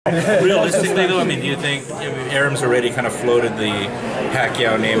Realistically, though, I mean, do you think Arum's already kind of floated the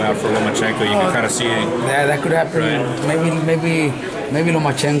Pacquiao name out for Lomachenko? You can kind of see. Yeah, that could happen. Right? Maybe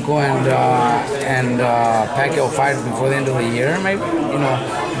Lomachenko and Pacquiao fight before the end of the year, maybe.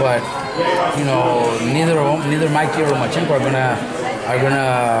 But neither Mikey or Lomachenko are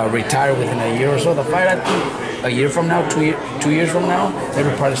gonna retire within a year or so. The fight, I think, a year from now, 2 years from now,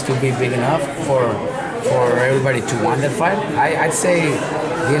 it'll probably still be big enough for everybody to want that fight. I'd say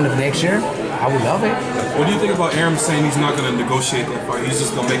the end of next year. I would love it. What do you think about Arum saying he's not going to negotiate that fight? He's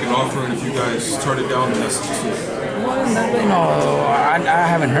just going to make an offer, and if you guys turn it down, then that's just it. Well, I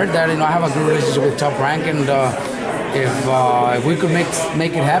haven't heard that. I have a good relationship with Top Rank, and if we could make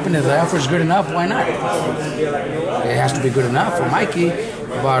it happen, if the offer is good enough, why not? It has to be good enough for Mikey,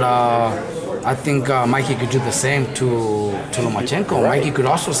 but I think Mikey could do the same to Lomachenko. Right. Mikey could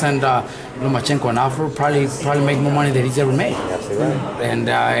also send Lomachenko an offer, probably make more money than he's ever made. Right.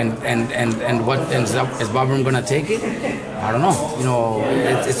 And what ends up, is Arum gonna take it? I don't know.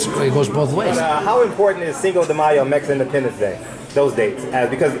 It goes both ways. How important is Cinco de Mayo, Mexican Independence Day? Those dates,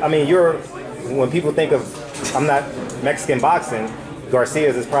 because I mean, when people think of, I'm not Mexican boxing,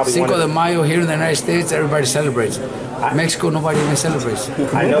 Garcia's is probably Cinco de Mayo here in the United States, everybody celebrates. Mexico, nobody even celebrates.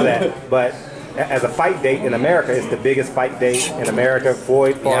 I know that, but as a fight date in America, it's the biggest fight date in America.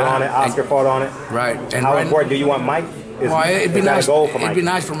 Floyd fought on it, Oscar fought on it. Right. And how important do you want Mike? It'd be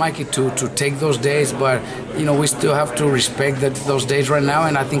nice for Mikey to take those days, but we still have to respect those days right now.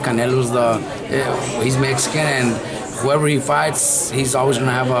 And I think Canelo's he's Mexican, and whoever he fights, he's always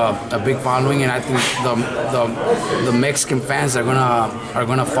gonna have a big following. And I think the Mexican fans are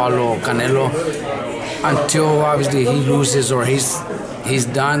gonna follow Canelo until obviously he loses or he's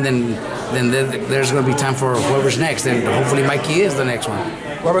done. Then there's going to be time for whoever's next, and hopefully Mikey is the next one.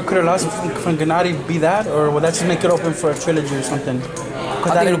 Robert could have lost from Gennady, be that, or would that just make it open for a trilogy or something?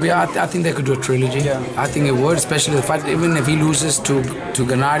 I think they could do a trilogy. Yeah. I think it would, especially the fight. Even if he loses to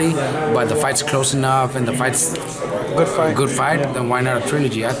Gennady, but the fight's close enough and the fight's good fight, then why not a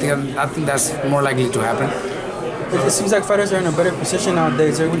trilogy? I think that's more likely to happen. It seems like fighters are in a better position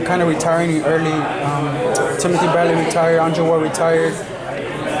nowadays. They're kind of retiring early. Timothy Bradley retired, Andre Ward retired.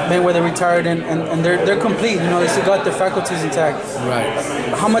 Mayweather retired, and they're complete. They still got their faculties intact. Right.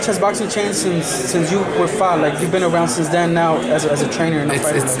 How much has boxing changed since you were fought? Like, you've been around since then now as a trainer and a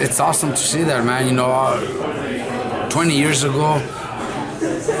fighter. It's awesome to see that, man. 20 years ago,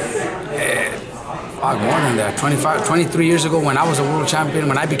 more than that. 23 years ago, when I was a world champion,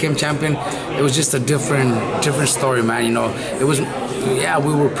 when I became champion, it was just a different story, man. It was. Yeah,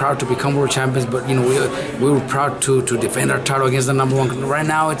 we were proud to become world champions, but we were proud to defend our title against the number one. Right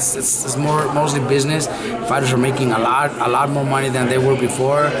now, it's mostly business. Fighters are making a lot more money than they were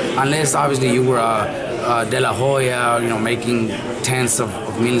before, unless obviously you were De La Hoya, making tens of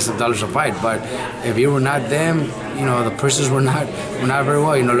millions of dollars a fight. But if you were not them, the purses were not very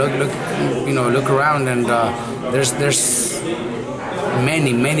well. Look around, and there's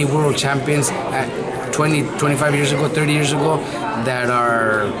many world champions at 20, 25 years ago, 30 years ago,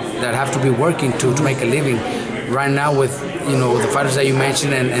 that have to be working to make a living. Right now, with the fighters that you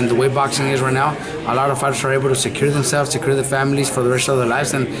mentioned and the way boxing is right now, a lot of fighters are able to secure themselves, secure their families for the rest of their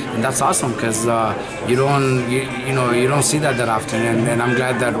lives, and that's awesome, because you don't see that often, and I'm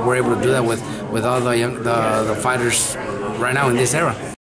glad that we're able to do that with all the fighters right now in this era.